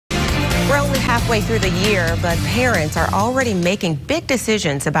halfway through the year, but parents are already making big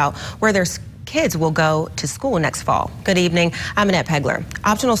decisions about where their kids will go to school next fall. Good evening, I'm Annette Pegler.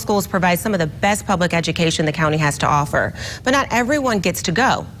 Optional schools provide some of the best public education the county has to offer, but not everyone gets to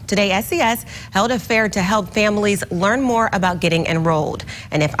go. Today, SES held a fair to help families learn more about getting enrolled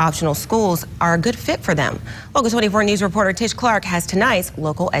and if optional schools are a good fit for them. Local 24 News reporter Tish Clark has tonight's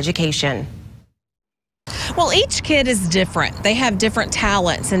local education. Well, each kid is different. They have different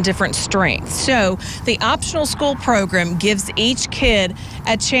talents and different strengths. So the optional school program gives each kid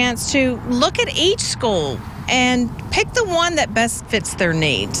a chance to look at each school and pick the one that best fits their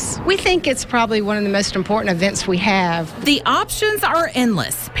needs. We think it's probably one of the most important events we have. The options are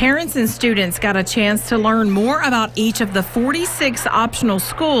endless. Parents and students got a chance to learn more about each of the 46 optional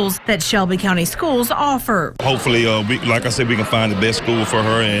schools that Shelby County Schools offer. Hopefully, like I said, we can find the best school for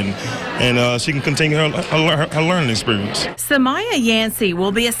her and she can continue her learning experience. Samaya Yancey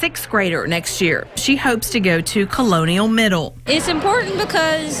will be a 6th grader next year. She hopes to go to Colonial Middle. It's important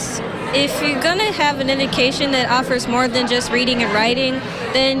because if you're going to have an education that offers more than just reading and writing,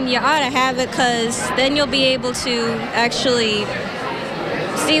 then you ought to have it, because then you'll be able to actually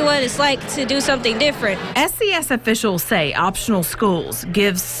see what it's like to do something different. SES officials say optional schools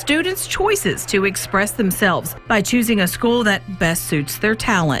gives students choices to express themselves by choosing a school that best suits their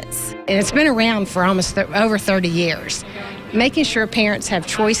talents. And it's been around for almost over 30 years. Making sure parents have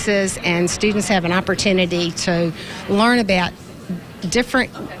choices and students have an opportunity to learn about different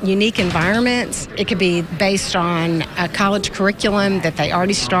unique environments. It could be based on a college curriculum that they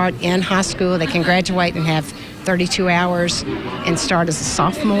already start in high school. They can graduate and have 32 hours and start as a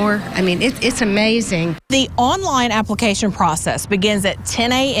sophomore. I mean, it's amazing. The online application process begins at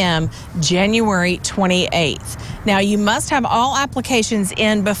 10 a.m. January 28th. Now, you must have all applications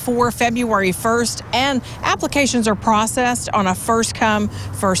in before February 1st, and applications are processed on a first-come,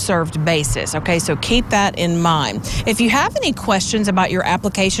 first-served basis. Okay, so keep that in mind. If you have any questions about your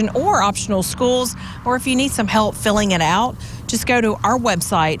application or optional schools, or if you need some help filling it out, just go to our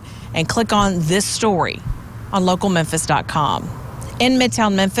website and click on this story on localmemphis.com. In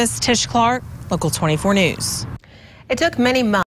Midtown Memphis, Tish Clark, Local 24 News. It took many months